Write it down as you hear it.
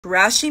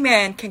trashy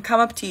man can come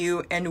up to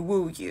you and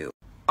woo you.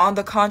 On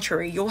the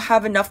contrary, you'll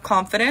have enough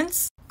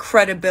confidence,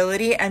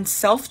 credibility, and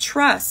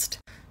self-trust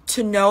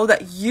to know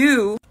that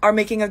you are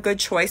making a good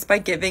choice by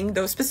giving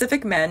those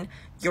specific men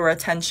your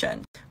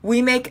attention.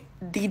 We make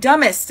the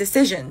dumbest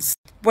decisions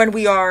when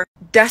we are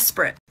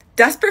desperate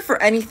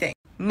for anything.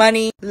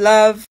 Money,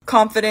 love,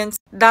 confidence.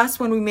 That's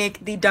when we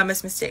make the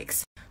dumbest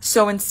mistakes.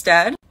 So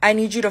instead, I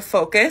need you to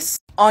focus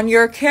on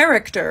your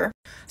character.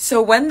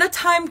 So when the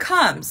time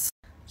comes,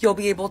 you'll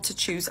be able to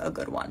choose a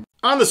good one.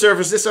 On the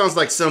surface, this sounds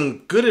like some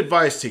good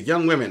advice to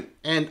young women,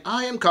 and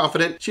I am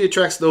confident she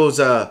attracts those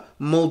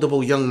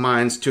moldable young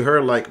minds to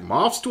her like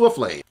moths to a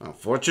flame.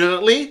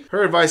 Unfortunately,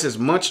 her advice is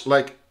much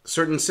like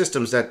certain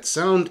systems that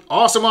sound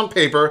awesome on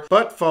paper,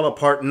 but fall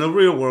apart in the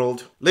real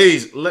world.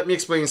 Ladies, let me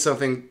explain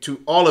something to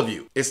all of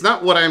you. It's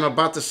not what I'm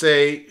about to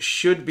say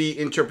should be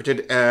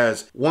interpreted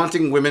as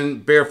wanting women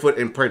barefoot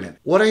and pregnant.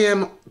 What I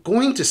am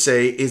going to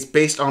say is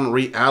based on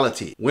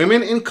reality.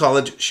 Women in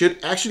college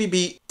should actually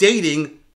be dating